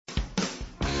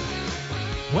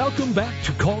Welcome back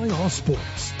to Calling All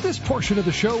Sports. This portion of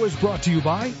the show is brought to you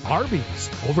by Arby's,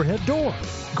 Overhead Door,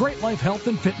 Great Life Health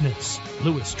and Fitness,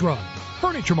 Lewis Drug,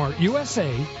 Furniture Mart USA,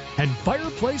 and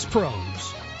Fireplace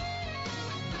Pros.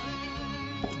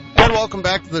 And welcome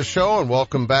back to the show, and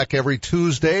welcome back every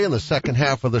Tuesday in the second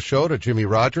half of the show to Jimmy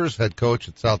Rogers, head coach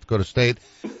at South Dakota State.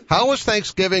 How was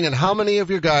Thanksgiving, and how many of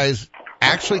your guys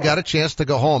actually got a chance to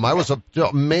go home? I was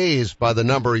amazed by the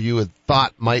number you had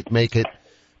thought might make it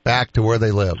back to where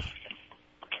they live.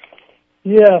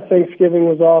 Yeah, Thanksgiving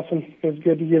was awesome. It was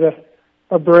good to get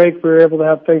a break. We were able to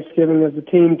have Thanksgiving as a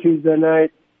team Tuesday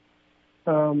night.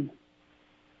 Yeah,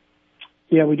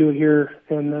 we do it here,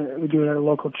 and we do it at a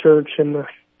local church, and the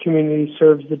community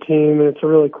serves the team, and it's a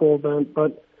really cool event.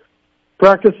 But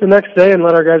practice the next day and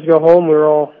let our guys go home. We were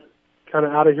all kind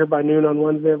of out of here by noon on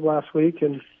Wednesday of last week,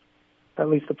 and at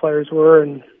least the players were,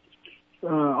 and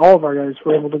all of our guys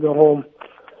were able to go home,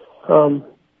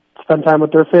 spend time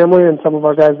with their family, and some of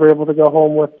our guys were able to go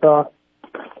home with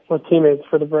teammates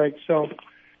for the break. So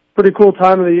pretty cool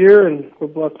time of the year, and we're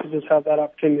blessed to just have that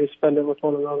opportunity to spend it with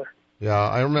one another. Yeah,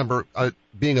 I remember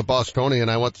being a Bostonian.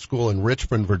 I went to school in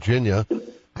Richmond, Virginia.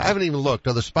 I haven't even looked.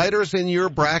 Are the Spiders in your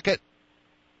bracket?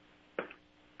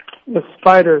 The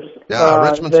Spiders. Yeah,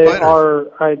 Richmond they Spiders. are,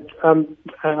 I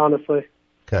honestly.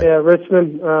 Okay. Yeah,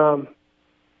 Richmond,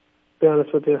 be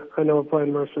honest with you, I know we're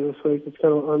playing Mercer this week. It's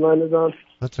kind of, our line is on.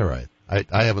 That's all right.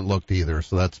 I haven't looked either,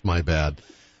 so that's my bad.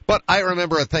 But I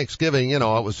remember at Thanksgiving, it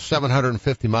was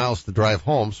 750 miles to drive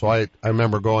home, so I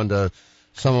remember going to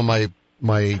some of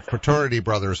my fraternity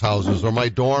brothers' houses or my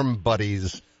dorm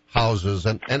buddies' houses,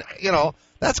 and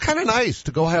that's kind of nice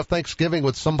to go have Thanksgiving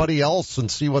with somebody else and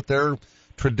see what their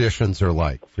traditions are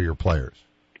like for your players.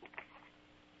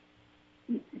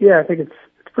 Yeah, I think it's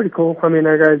pretty cool. I mean,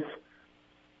 our guys,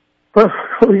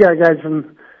 we got guys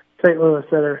from St. Louis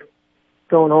that are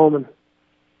going home and,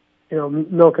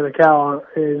 milking a cow.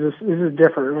 It's just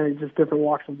different, right? Just different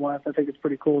walks of life. I think it's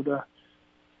pretty cool to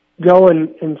go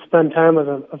and spend time with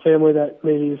a family that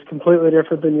maybe is completely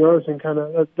different than yours, and kind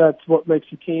of that's what makes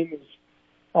a team, is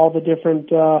all the different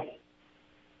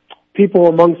people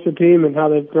amongst the team and how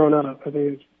they've grown up. I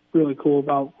think it's really cool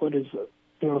about what is,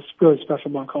 really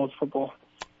special about college football.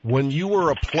 When you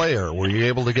were a player, were you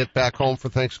able to get back home for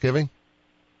Thanksgiving?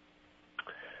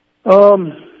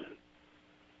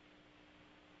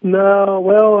 No,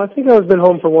 well, I think I've been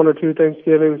home for one or two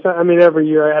Thanksgivings. I mean, every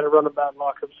year I had a run of bad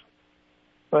luck of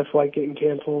my flight getting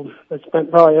canceled. I spent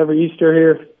probably every Easter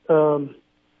here.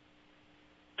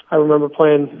 I remember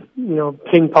playing,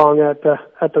 ping pong at the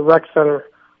rec center.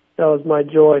 That was my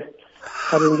joy.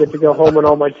 I didn't get to go home, and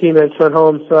all my teammates went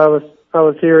home, so I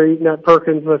was here eating at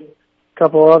Perkins with a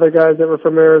couple of other guys that were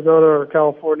from Arizona or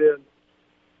California,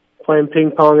 playing ping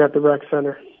pong at the rec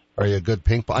center. Are you a good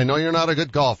ping pong? I know you're not a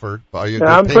good golfer, but are you a good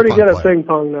I'm ping pretty pong good player? at ping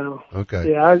pong now.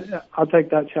 Okay. Yeah, I'll take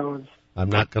that challenge. I'm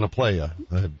not going to play you.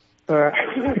 All right.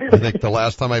 I think the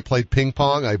last time I played ping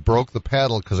pong, I broke the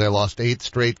paddle because I lost 8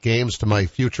 straight games to my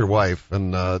future wife,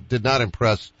 and did not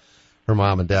impress her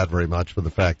mom and dad very much with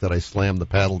the fact that I slammed the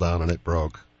paddle down and it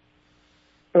broke.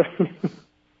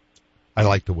 I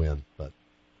like to win, but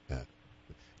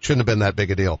shouldn't have been that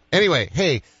big a deal. Anyway,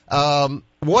 hey,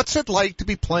 what's it like to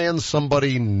be playing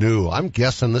somebody new? I'm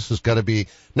guessing this has got to be,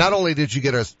 not only did you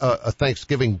get a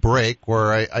Thanksgiving break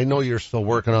where I know you're still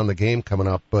working on the game coming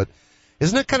up, but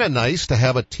isn't it kind of nice to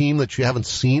have a team that you haven't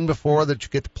seen before that you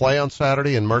get to play on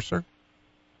Saturday in Mercer?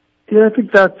 Yeah, I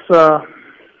think that's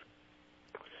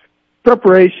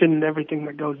preparation and everything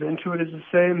that goes into it is the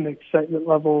same. The excitement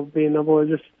level of being able to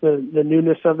just the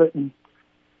newness of it, and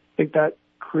I think that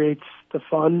creates the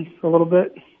fun a little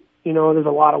bit. There's a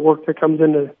lot of work that comes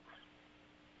into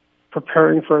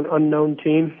preparing for an unknown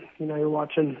team. You're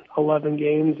watching 11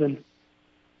 games and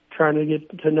trying to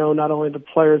get to know not only the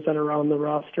players that are on the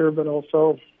roster, but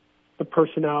also the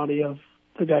personality of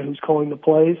the guy who's calling the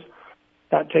plays.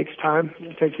 That takes time.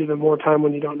 It takes even more time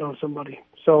when you don't know somebody.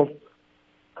 So,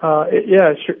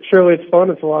 surely it's fun.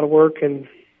 It's a lot of work, and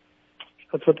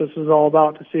that's what this is all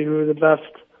about, to see who the best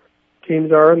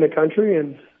teams are in the country,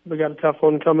 and we got a tough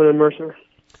one coming in Mercer.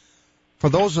 For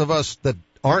those of us that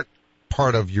aren't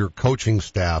part of your coaching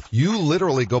staff, you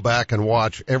literally go back and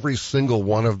watch every single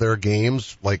one of their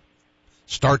games, like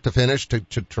start to finish, to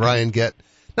try and get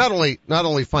not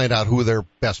only find out who their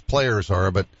best players are,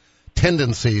 but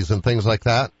tendencies and things like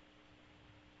that.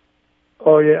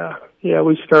 Oh yeah. Yeah,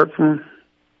 we start from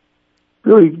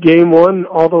really game one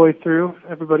all the way through.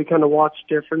 Everybody kind of watches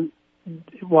it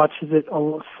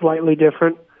slightly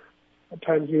different. At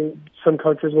times some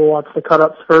coaches will watch the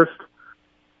cut-ups first,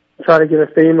 try to get a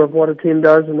theme of what a team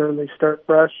does, and then they start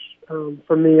fresh.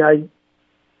 For me, I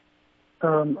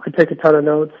I take a ton of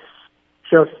notes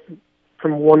just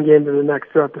from one game to the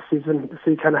next throughout the season to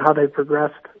see kind of how they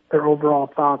progressed, their overall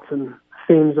thoughts and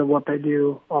themes of what they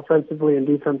do offensively and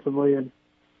defensively. And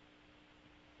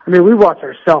I mean, we watch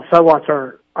ourselves. I watch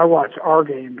our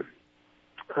game.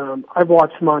 I've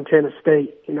watched Montana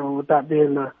State, with that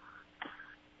being the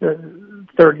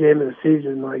third game of the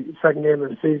season, like second game of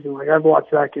the season. Like, I've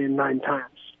watched that game 9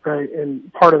 times, right?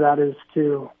 And part of that is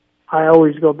I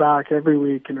always go back every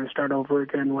week and I start over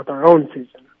again with our own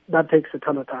season. That takes a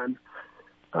ton of time.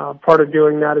 Part of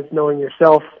doing that is knowing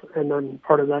yourself, and then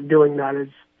part of that doing that is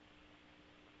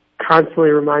constantly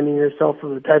reminding yourself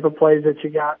of the type of plays that you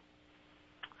got.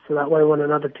 So that way when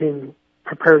another team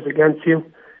prepares against you,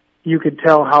 you could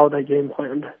tell how they game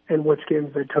planned and which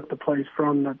games they took the plays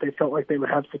from that they felt like they would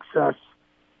have success.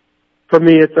 For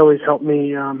me, it's always helped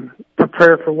me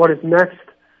prepare for what is next.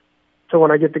 So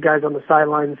when I get the guys on the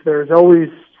sidelines, there's always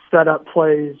set up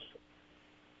plays.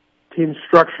 Teams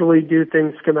structurally do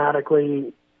things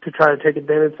schematically to try to take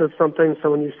advantage of something.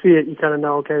 So when you see it, you kind of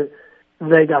know, okay,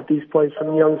 they got these plays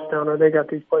from Youngstown or they got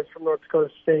these plays from North Dakota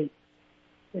State.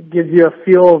 It gives you a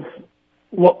feel of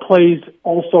what plays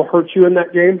also hurt you in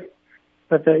that game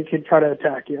that they could try to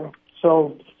attack you.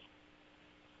 So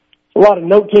a lot of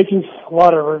note-taking, a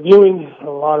lot of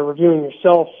reviewing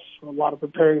yourself, a lot of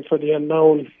preparing for the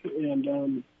unknown,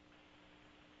 and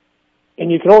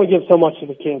you can only give so much to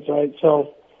the kids, right?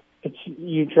 So it's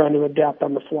you trying to adapt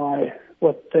on the fly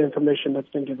with the information that's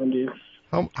been given to you.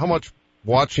 How much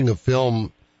watching of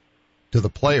film do the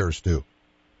players do?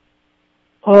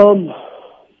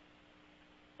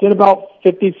 Did about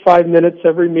 55 minutes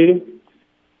every meeting.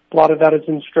 A lot of that is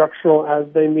instructional as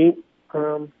they meet.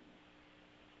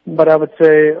 But I would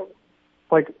say,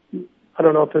 I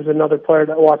don't know if there's another player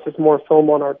that watches more film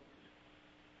on our,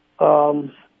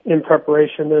 in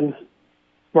preparation than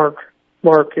Mark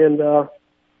and,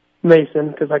 Mason,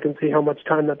 because I can see how much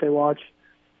time that they watch.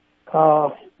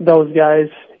 Those guys,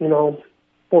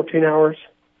 14 hours,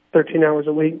 13 hours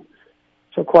a week.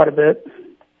 So quite a bit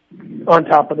on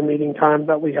top of the meeting time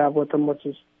that we have with them, which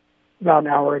is about an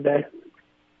hour a day.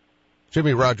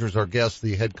 Jimmy Rogers, our guest,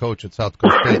 the head coach at South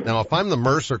Dakota State. Now, if I'm the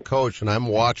Mercer coach and I'm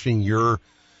watching your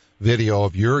video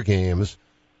of your games,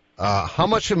 how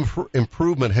much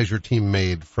improvement has your team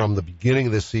made from the beginning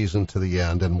of the season to the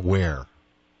end, and where?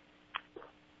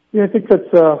 Yeah, I think that's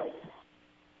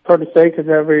hard to say because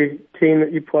every team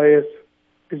that you play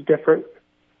is different.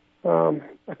 I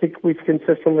think we've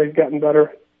consistently gotten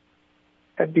better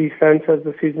at defense as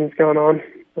the season's gone on.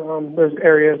 There's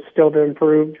areas still to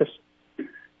improve. Just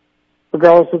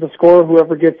regardless of the score,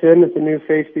 whoever gets in is a new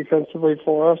face defensively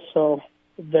for us. So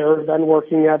they're then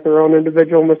working at their own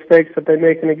individual mistakes that they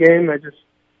make in a game.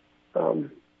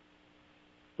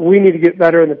 We need to get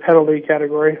better in the penalty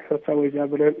category. That's always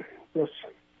evident. Just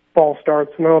fall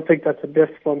starts, and I don't think that's a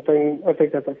discipline thing. I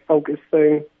think that's a focus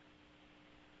thing.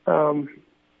 And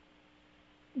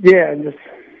just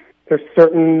there's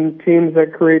certain teams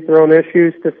that create their own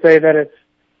issues. To say that it's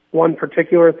one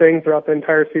particular thing throughout the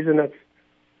entire season,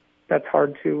 that's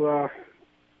hard to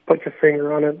put your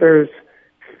finger on it. There's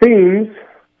themes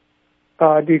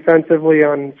defensively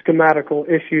on schematical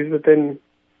issues within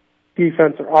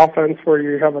defense or offense where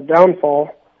you have a downfall.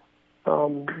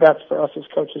 That's for us as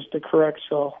coaches to correct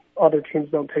so other teams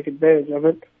don't take advantage of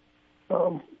it.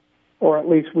 Or at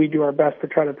least we do our best to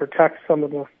try to protect some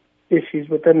of the issues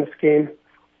within the scheme.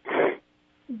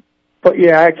 But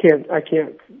yeah, I can't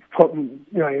put,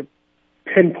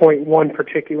 pinpoint one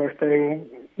particular thing.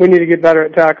 We need to get better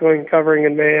at tackling, covering,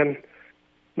 and man,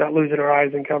 not losing our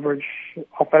eyes in coverage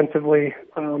offensively.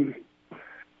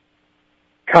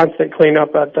 Constant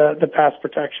cleanup at the pass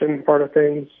protection part of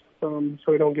things, so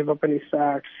we don't give up any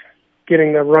sacks.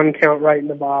 Getting the run count right in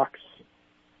the box.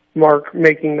 Mark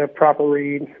making the proper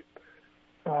read.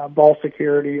 Ball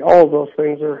security. All of those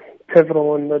things are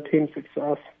pivotal in the team's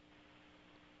success.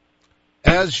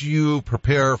 As you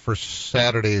prepare for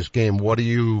Saturday's game, what are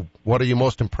you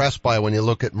most impressed by when you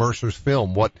look at Mercer's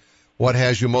film? What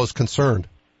has you most concerned?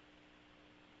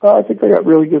 I think they got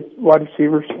really good wide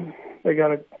receivers. They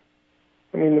got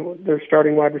their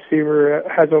starting wide receiver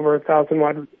has over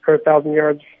 1,000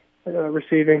 yards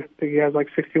receiving. I think he has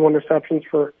 61 receptions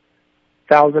for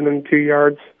 1,002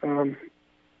 yards. The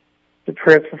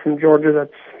transfer from Georgia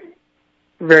that's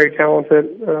very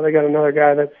talented. They got another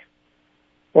guy that's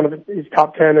he's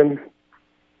top 10, and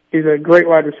he's a great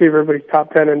wide receiver, but he's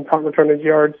top 10 in punt return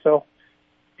yards. So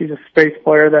he's a space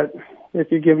player that if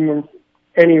you give him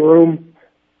any room,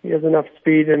 he has enough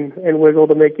speed and wiggle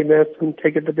to make you miss and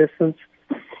take it the distance.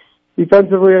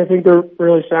 Defensively, I think they're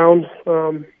really sound.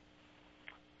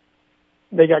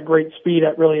 they got great speed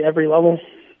at really every level.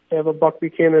 They have a Buck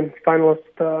Buchanan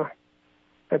finalist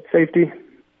at safety.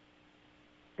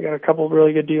 They got a couple of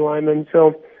really good D linemen.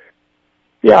 So,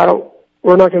 yeah,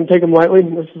 we're not going to take them lightly.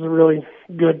 This is a really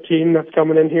good team that's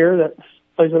coming in here that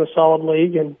plays in a solid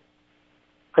league, and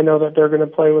I know that they're going to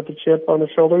play with a chip on their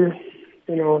shoulder.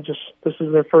 This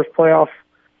is their first playoff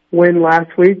win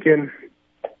last week, and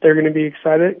they're going to be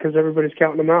excited because everybody's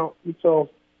counting them out. And so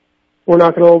we're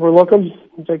not going to overlook them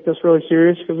and take this really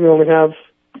serious because we only have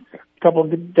a couple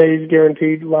of days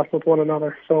guaranteed left with one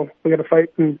another. So we got to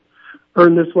fight and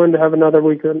earn this win to have another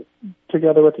week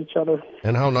together with each other.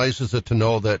 And how nice is it to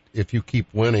know that if you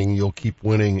keep winning, you'll keep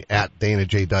winning at Dana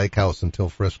J. Dykehouse until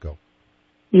Frisco?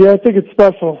 Yeah, I think it's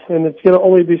special, and it's going to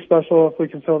only be special if we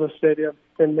can fill this stadium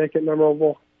and make it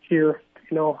memorable here.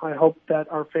 I hope that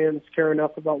our fans care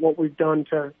enough about what we've done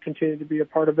to continue to be a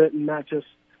part of it and not just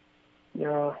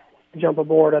jump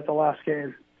aboard at the last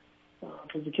game.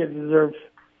 Because the kids deserve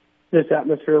this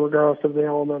atmosphere regardless of the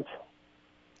elements.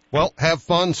 Well, have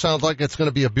fun. Sounds like it's going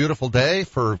to be a beautiful day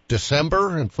for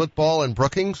December and football in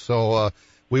Brookings. So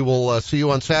we will see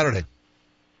you on Saturday.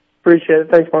 Appreciate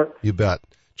it. Thanks, Mark. You bet.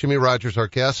 Jimmy Rogers, our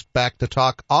guest. Back to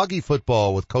talk Augie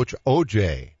football with Coach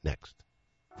OJ next.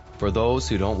 For those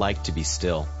who don't like to be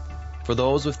still. For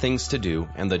those with things to do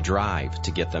and the drive to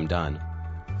get them done.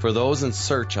 For those in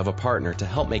search of a partner to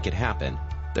help make it happen,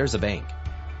 there's a bank.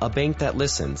 A bank that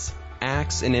listens,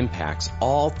 acts, and impacts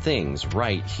all things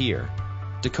right here.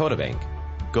 Dakota Bank.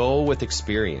 Go with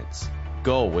experience.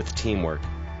 Go with teamwork.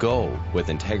 Go with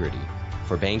integrity.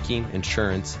 For banking,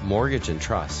 insurance, mortgage, and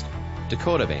trust.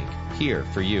 Dakota Bank, here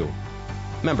for you.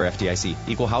 Member FDIC,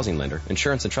 equal housing lender,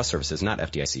 insurance and trust services, not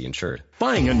FDIC insured.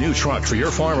 Buying a new truck for your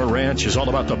farm or ranch is all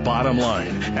about the bottom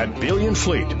line. At Billion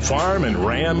Fleet, Farm and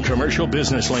Ram Commercial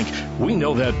Business Link, we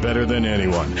know that better than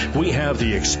anyone. We have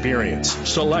the experience,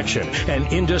 selection, and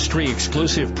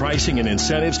industry-exclusive pricing and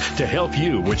incentives to help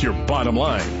you with your bottom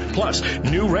line. Plus,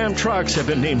 new Ram trucks have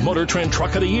been named Motor Trend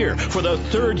Truck of the Year for the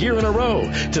third year in a row.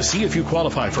 To see if you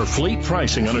qualify for fleet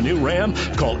pricing on a new Ram,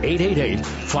 call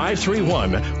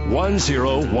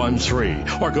 888-531-1013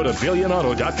 or go to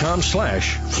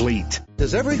billionauto.com/fleet.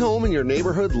 Does every home in your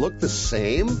neighborhood look the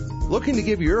same? Looking to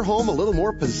give your home a little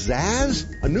more pizzazz?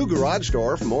 A new garage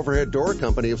door from Overhead Door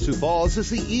Company of Sioux Falls is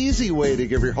the easy way to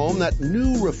give your home that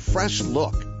new, refreshed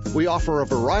look. We offer a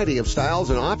variety of styles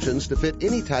and options to fit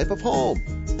any type of home.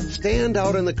 Stand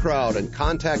out in the crowd and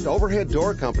contact Overhead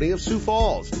Door Company of Sioux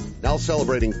Falls. Now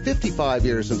celebrating 55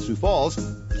 years in Sioux Falls,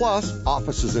 plus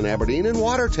offices in Aberdeen and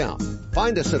Watertown.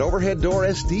 Find us at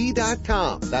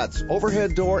overheaddoorsd.com. That's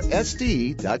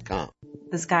overheaddoorsd.com.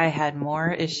 This guy had more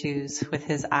issues with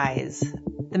his eyes.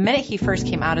 The minute he first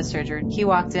came out of surgery, he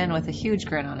walked in with a huge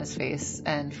grin on his face,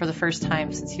 and for the first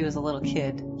time since he was a little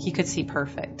kid, he could see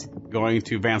perfect. Going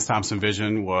to Vance Thompson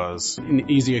Vision was an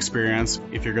easy experience.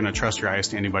 If you're going to trust your eyes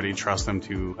to anybody, trust them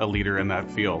to a leader in that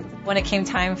field. When it came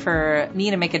time for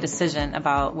me to make a decision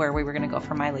about where we were going to go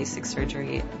for my LASIK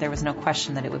surgery, there was no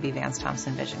question that it would be Vance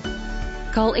Thompson Vision.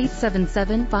 Call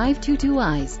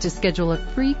 877-522-EYES to schedule a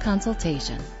free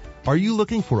consultation. Are you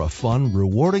looking for a fun,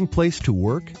 rewarding place to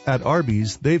work? At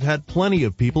Arby's, they've had plenty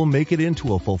of people make it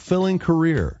into a fulfilling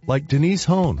career, like Denise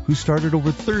Hone, who started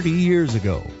over 30 years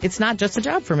ago. It's not just a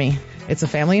job for me. It's a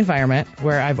family environment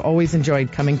where I've always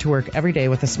enjoyed coming to work every day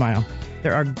with a smile.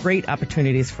 There are great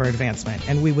opportunities for advancement,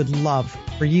 and we would love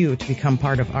for you to become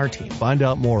part of our team. Find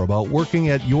out more about working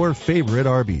at your favorite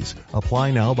Arby's.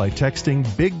 Apply now by texting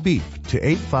Big Beef to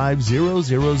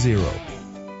 85000.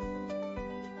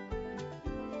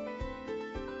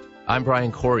 I'm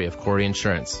Brian Corey of Corey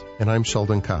Insurance. And I'm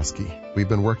Sheldon Koski. We've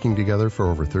been working together for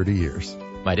over 30 years.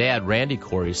 My dad, Randy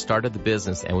Corey, started the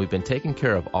business, and we've been taking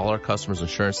care of all our customers'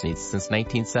 insurance needs since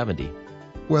 1970.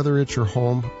 Whether it's your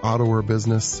home, auto, or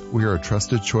business, we are a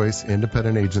trusted choice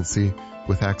independent agency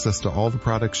with access to all the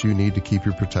products you need to keep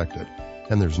you protected.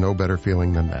 And there's no better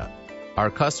feeling than that. Our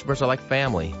customers are like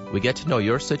family. We get to know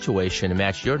your situation and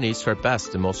match your needs to our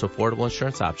best and most affordable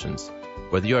insurance options.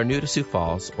 Whether you are new to Sioux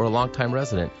Falls or a longtime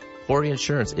resident, Corey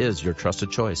Insurance is your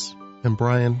trusted choice. And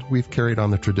Brian, we've carried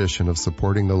on the tradition of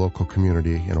supporting the local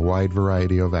community in a wide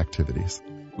variety of activities.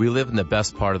 We live in the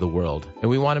best part of the world, and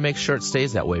we want to make sure it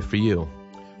stays that way for you.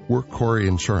 We're Corey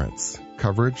Insurance.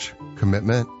 Coverage,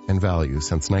 commitment, and value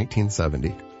since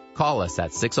 1970. Call us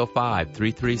at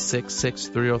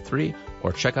 605-336-6303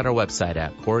 or check out our website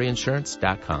at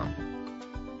coreyinsurance.com.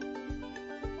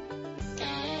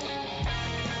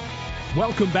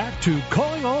 Welcome back to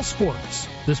Calling All Sports.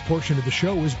 This portion of the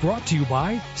show is brought to you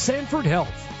by Sanford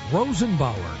Health,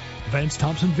 Rosenbauer, Vance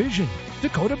Thompson Vision,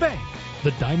 Dakota Bank,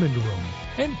 The Diamond Room,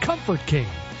 and Comfort King.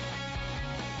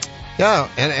 Yeah,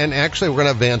 and actually we're going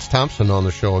to have Vance Thompson on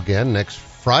the show again next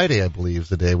Friday, I believe, is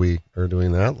the day we are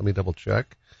doing that. Let me double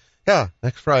check. Yeah,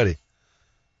 next Friday.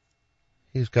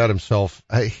 He's got himself,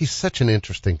 he's such an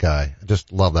interesting guy. I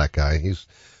just love that guy. He's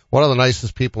one of the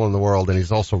nicest people in the world, and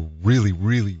he's also really,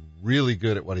 really, really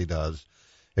good at what he does.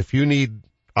 If you need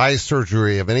eye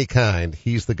surgery of any kind,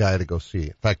 he's the guy to go see.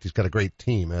 In fact, he's got a great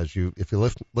team. If you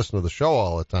listen to the show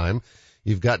all the time,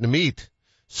 you've gotten to meet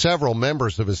several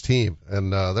members of his team,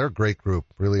 and they're a great group.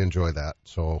 Really enjoy that.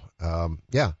 So,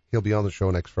 yeah, he'll be on the show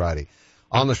next Friday.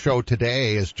 On the show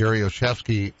today is Jerry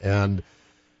Olszewski, and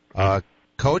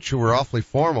Coach, you were awfully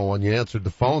formal when you answered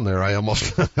the phone there. I almost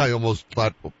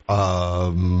thought,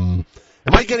 am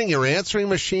I getting your answering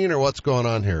machine or what's going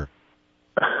on here?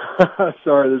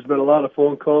 Sorry, there's been a lot of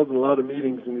phone calls and a lot of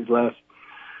meetings in these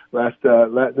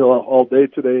all day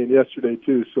today and yesterday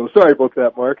too. So sorry about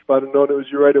that, Mark. If I'd have known it was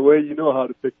you right away, you know how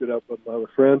to pick it up, my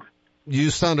friend. You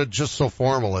sounded just so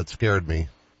formal, it scared me.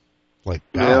 Like,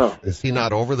 gosh, yeah. Is he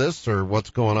not over this or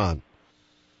what's going on?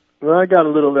 Well, I got a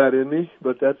little of that in me,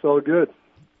 but that's all good.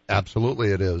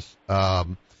 Absolutely it is. I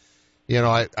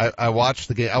watched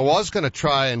the game. I was going to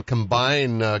try and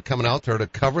combine coming out there to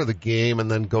cover the game and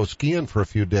then go skiing for a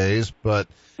few days, but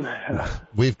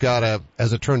we've got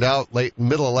as it turned out,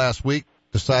 middle of last week,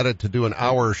 decided to do an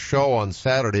hour show on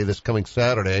Saturday, this coming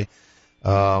Saturday,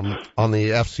 on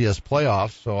the FCS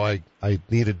playoffs, so I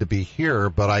needed to be here,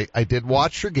 but I did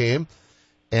watch your game,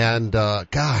 and a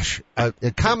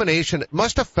combination, it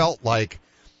must have felt like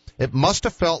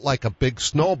a big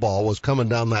snowball was coming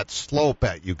down that slope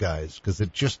at you guys, because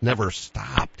it just never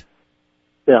stopped.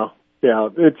 Yeah.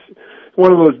 It's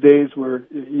one of those days where,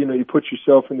 you put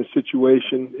yourself in a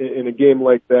situation in a game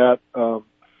like that,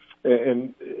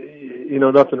 and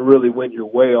nothing really went your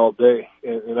way all day.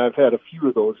 And I've had a few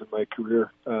of those in my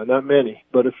career, not many,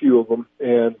 but a few of them.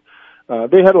 And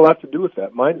they had a lot to do with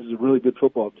that. Mine is a really good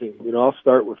football team. I'll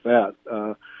start with that.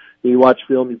 You watch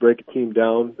film, you break a team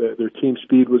down. Their team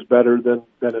speed was better than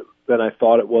I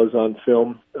thought it was on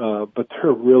film, but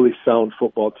they're a really sound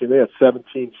football team. They had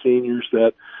 17 seniors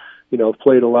that,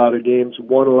 played a lot of games,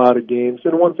 won a lot of games.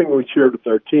 And one thing we shared with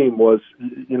our team was,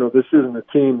 this isn't a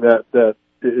team that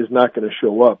is not going to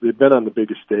show up. They've been on the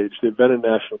biggest stage. They've been a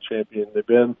national champion. They've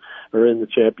been in the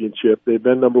championship. They've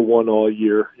been number one all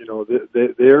year.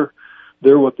 They're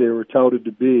what they were touted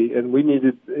to be, and we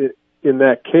needed, in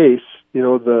that case,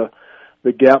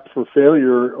 the gap for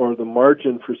failure or the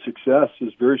margin for success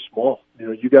is very small.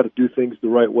 You got to do things the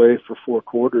right way for 4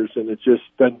 quarters, and it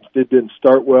didn't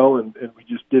start well, and we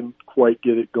just didn't quite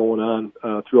get it going on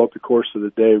throughout the course of the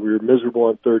day. We were miserable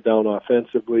on third down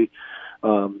offensively.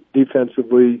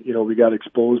 Defensively, we got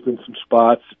exposed in some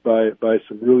spots by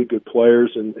some really good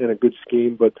players and a good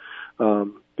scheme, but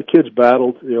the kids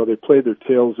battled. They played their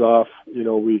tails off.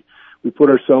 We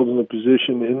put ourselves in a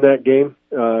position in that game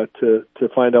to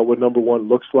find out what number one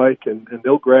looks like, and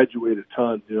they'll graduate a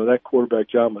ton. That quarterback,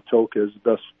 John Matoka, is the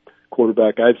best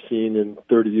quarterback I've seen in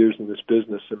 30 years in this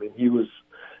business. I mean, he was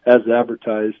as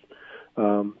advertised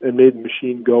and made the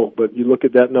machine go. But you look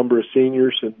at that number of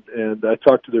seniors, and I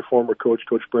talked to their former coach,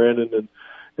 Coach Brandon,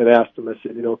 and asked him, I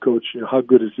said, Coach, how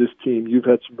good is this team? You've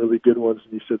had some really good ones.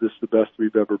 And he said, this is the best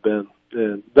we've ever been.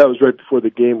 And that was right before the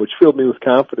game, which filled me with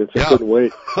confidence. I couldn't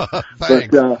wait. But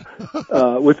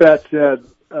with that said,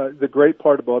 the great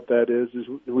part about that is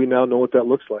we now know what that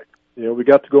looks like. We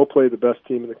got to go play the best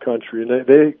team in the country, and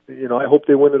they I hope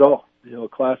they win it all.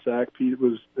 Class act. Pete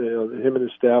was, him and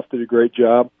his staff did a great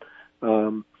job.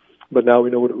 But now we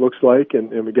know what it looks like,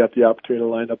 and we got the opportunity to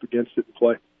line up against it and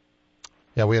play.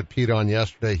 Yeah, we had Pete on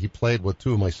yesterday. He played with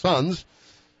 2 of my sons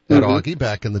at Augie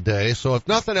back in the day. So if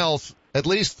nothing else, at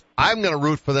least I'm going to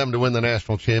root for them to win the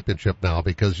national championship now,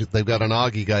 because they've got an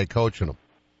Augie guy coaching them.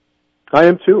 I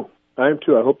am too. I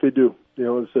hope they do.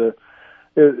 Again,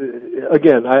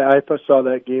 I saw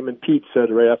that game, and Pete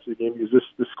said right after the game, because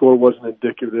the score wasn't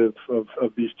indicative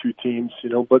of these 2 teams,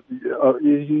 but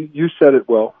you said it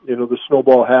well. The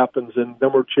snowball happens, and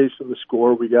then we're chasing the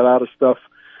score. We got out of stuff.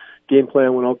 Game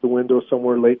plan went out the window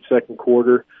somewhere late second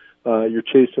quarter. You're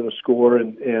chasing a score,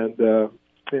 and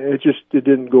it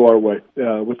didn't go our way.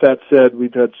 With that said,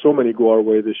 we've had so many go our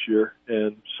way this year,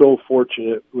 and so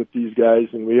fortunate with these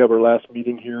guys. And we have our last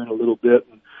meeting here in a little bit,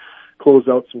 and close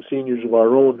out some seniors of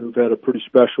our own who've had a pretty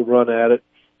special run at it.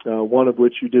 One of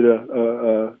which you did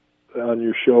on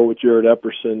your show with Jared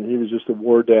Epperson. He was just a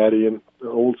war daddy and an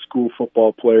old school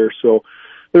football player. So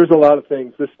there's a lot of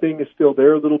things. This thing is still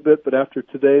there a little bit, but after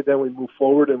today, then we move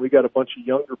forward, and we got a bunch of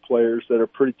younger players that are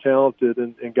pretty talented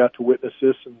and got to witness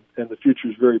this, and the future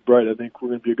is very bright. I think we're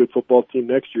going to be a good football team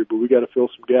next year, but we got to fill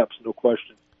some gaps, no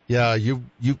question. Yeah,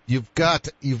 you've got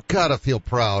to feel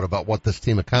proud about what this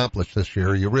team accomplished this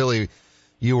year.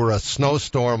 You were a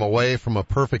snowstorm away from a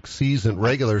perfect season,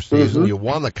 regular season. Mm-hmm. You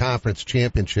won the conference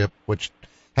championship, which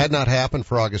had not happened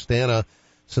for Augustana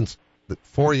since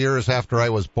 4 years after I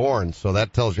was born. So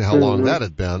that tells you how long that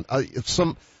had been.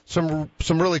 Some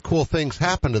really cool things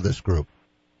happened to this group.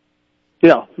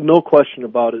 Yeah, no question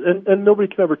about it. And nobody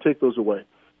can ever take those away.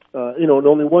 And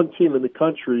only one team in the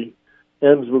country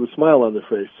ends with a smile on their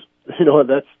face.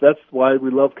 That's why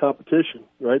we love competition,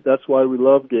 right? That's why we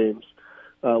love games.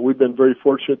 We've been very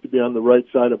fortunate to be on the right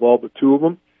side of all but two of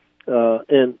them.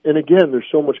 And again, there's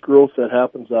so much growth that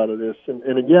happens out of this.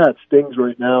 And yeah, it stings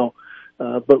right now.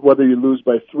 But whether you lose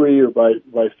by 3 or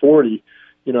by 40,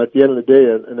 at the end of the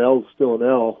day, an L is still an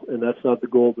L, and that's not the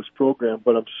goal of this program.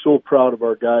 But I'm so proud of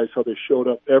our guys, how they showed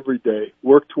up every day,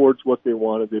 worked towards what they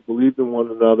wanted. They believed in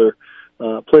one another,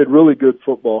 played really good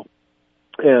football,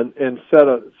 and set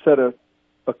a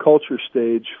culture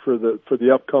stage for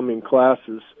the upcoming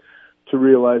classes to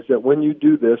realize that when you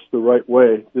do this the right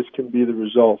way, this can be the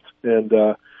result. And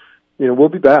we'll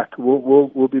be back.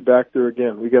 We'll be back there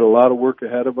again. We got a lot of work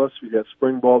ahead of us. We got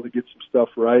spring ball to get some stuff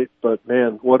right. But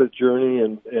man, what a journey!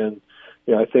 And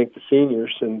I thank the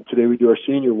seniors. And today we do our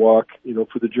senior walk.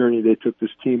 For the journey they took this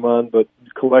team on. But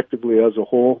collectively as a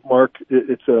whole, Mark,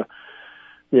 it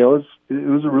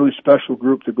was a really special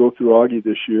group to go through Augie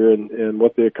this year, and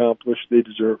what they accomplished, they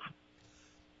deserve.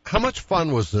 How much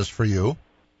fun was this for you?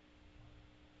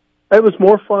 It was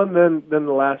more fun than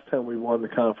the last time we won the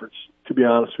conference, to be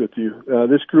honest with you.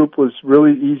 This group was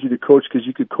really easy to coach because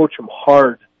you could coach them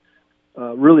hard,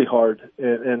 really hard,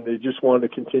 and they just wanted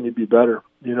to continue to be better,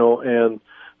 and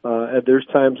there's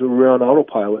times when we were on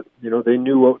autopilot. They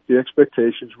knew what the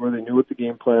expectations were, they knew what the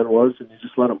game plan was, and you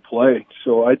just let them play.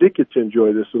 So I did get to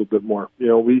enjoy this a little bit more.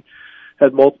 We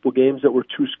had multiple games that were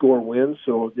 2-score wins,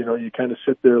 so, you kind of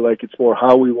sit there like it's more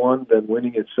how we won than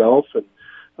winning itself, and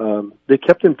they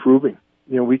kept improving.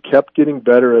 We kept getting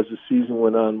better as the season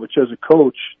went on, which as a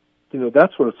coach,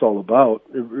 that's what it's all about.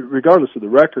 Regardless of the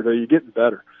record, are you getting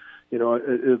better?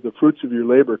 The fruits of your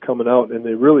labor coming out, and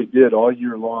they really did all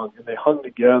year long, and they hung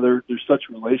together. There's such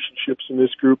relationships in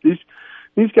this group.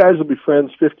 These guys will be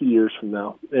friends 50 years from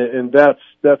now, and that's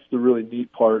the really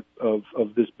neat part of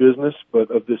this business,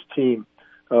 but of this team,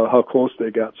 how close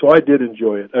they got. So I did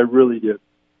enjoy it. I really did.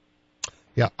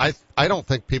 Yeah, I don't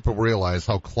think people realize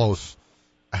how close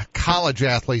college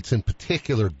athletes in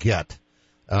particular get.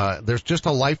 There's just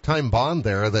a lifetime bond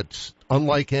there that's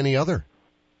unlike any other.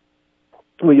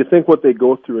 Well, you think what they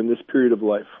go through in this period of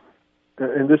life,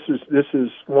 and this is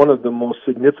one of the most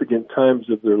significant times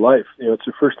of their life. It's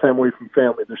their first time away from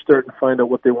family. They're starting to find out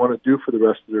what they want to do for the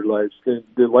rest of their lives.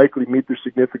 They likely meet their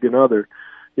significant other.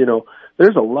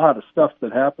 There's a lot of stuff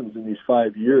that happens in these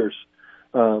 5 years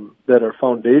that are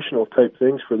foundational type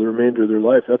things for the remainder of their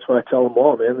life. That's why I tell them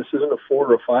all, man, this isn't a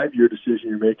 4 or 5 year decision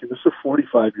you're making. This is a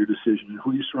 45-year decision. And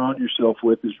who you surround yourself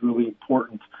with is really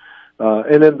important.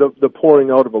 And then the pouring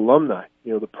out of alumni,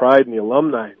 the pride in the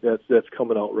alumni that's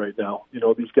coming out right now.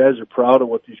 These guys are proud of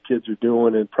what these kids are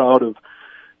doing and proud of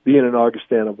being an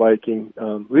Augustana Viking.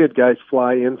 We had guys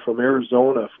fly in from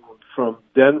Arizona, from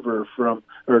Denver,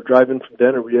 drive in from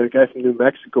Denver. We had a guy from New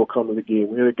Mexico come to the game.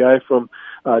 We had a guy from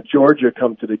Georgia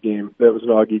come to the game that was an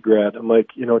Augie grad. I'm like,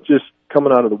 just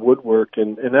coming out of the woodwork,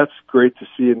 and that's great to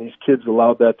see. And these kids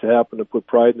allowed that to happen, to put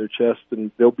pride in their chest, and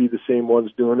they'll be the same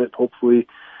ones doing it. Hopefully,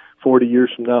 40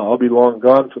 years from now, I'll be long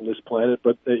gone from this planet,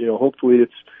 but hopefully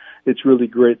it's really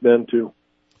great then too.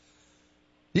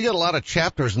 You got a lot of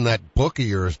chapters in that book of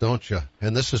yours, don't you?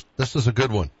 And this is a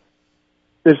good one.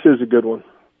 This is a good one.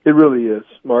 It really is,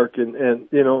 Mark, and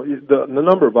the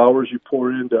number of hours you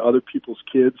pour into other people's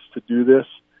kids to do this,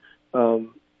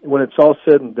 when it's all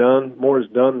said and done, more is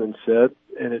done than said,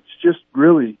 and it's just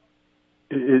really,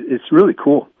 it's really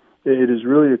cool. It is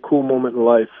really a cool moment in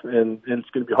life, and it's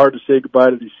going to be hard to say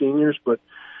goodbye to these seniors, but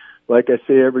like I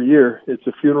say every year, it's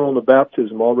a funeral and a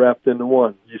baptism all wrapped into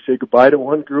one. You say goodbye to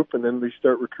one group, and then we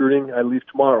start recruiting. I leave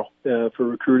tomorrow for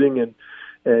recruiting,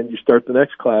 and you start the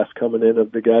next class coming in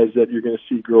of the guys that you're going to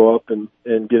see grow up and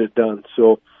get it done.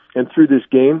 So, and through this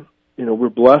game, we're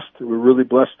blessed. We're really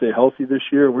blessed to stay healthy this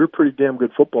year. We're a pretty damn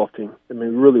good football team. I mean,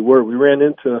 we really were. We ran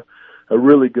into a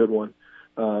really good one.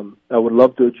 I would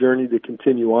love the journey to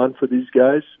continue on for these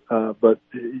guys, but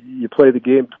you play the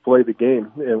game to play the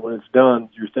game, and when it's done,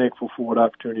 you're thankful for what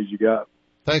opportunities you got.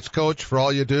 Thanks, Coach, for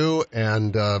all you do,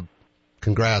 and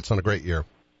congrats on a great year.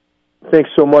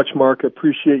 Thanks so much, Mark. I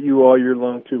appreciate you all year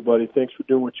long, too, buddy. Thanks for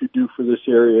doing what you do for this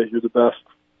area. You're the best.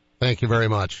 Thank you very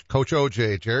much. Coach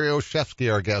OJ, Jerry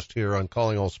Olszewski, our guest here on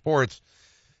Calling All Sports.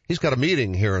 he's got a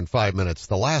meeting here in 5 minutes,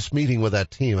 the last meeting with that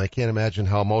team. I can't imagine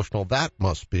how emotional that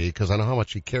must be, because I know how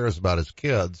much he cares about his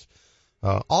kids.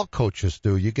 All coaches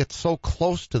do. You get so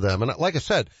close to them. And like I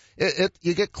said,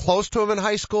 you get close to them in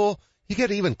high school, you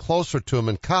get even closer to them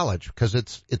in college, because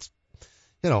it's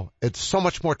so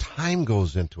much more time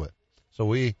goes into it. So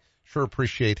we sure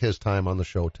appreciate his time on the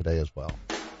show today as well.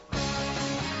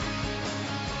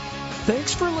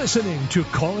 Thanks for listening to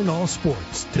Calling All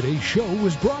Sports. Today's show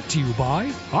was brought to you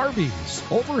by Arby's,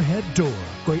 Overhead Door,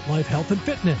 Great Life Health and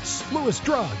Fitness, Lewis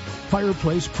Drug,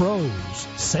 Fireplace Pros,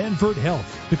 Sanford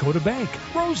Health, Dakota Bank,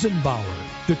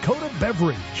 Rosenbauer, Dakota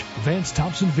Beverage, Vance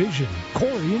Thompson Vision,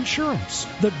 Corey Insurance,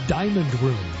 The Diamond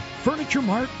Room, Furniture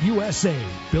Mart USA,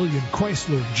 Billion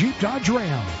Chrysler Jeep Dodge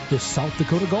Ram, the South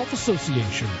Dakota Golf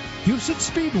Association, Houston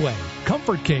Speedway,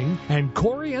 Comfort King, and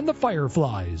Corey and the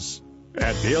Fireflies.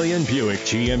 At Billion Buick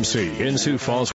GMC in Sioux Falls,